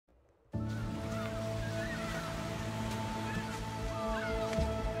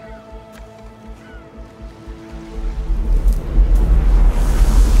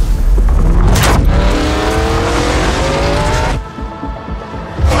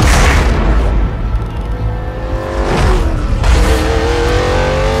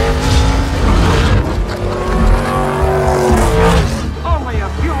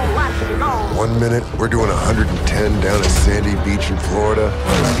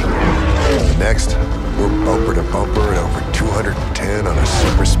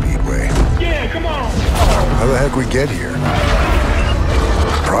How'd we get here?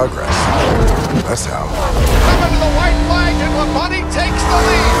 Progress. That's how. Coming to the white flag, and Labonte takes the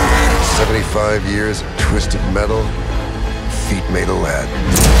lead. 75 years of twisted metal, feet made of lead.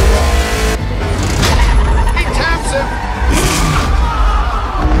 He taps him.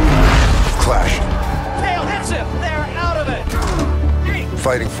 Clashing. Tail hits him. They're out of it.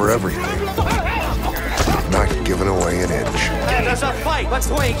 Fighting for everything. Not giving away an inch. And there's a fight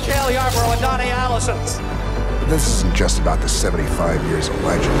between Cale Yarborough and Donnie Allison. This isn't just about the 75 years of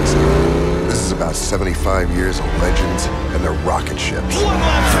legends. This is about 75 years of legends and their rocket ships. 1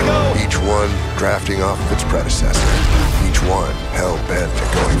 lap to go. Each one drafting off of its predecessor. Each one hell-bent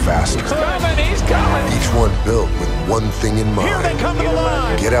at going faster. He's coming. Each one built with one thing in mind. Here they come to the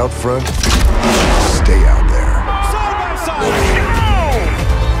line. Get out front, stay out there. Side by side.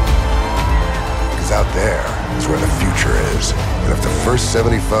 Because out there is where the future is. And if the first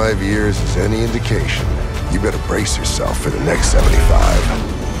 75 years is any indication, you better brace yourself for the next 75.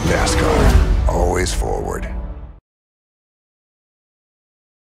 NASCAR, always forward.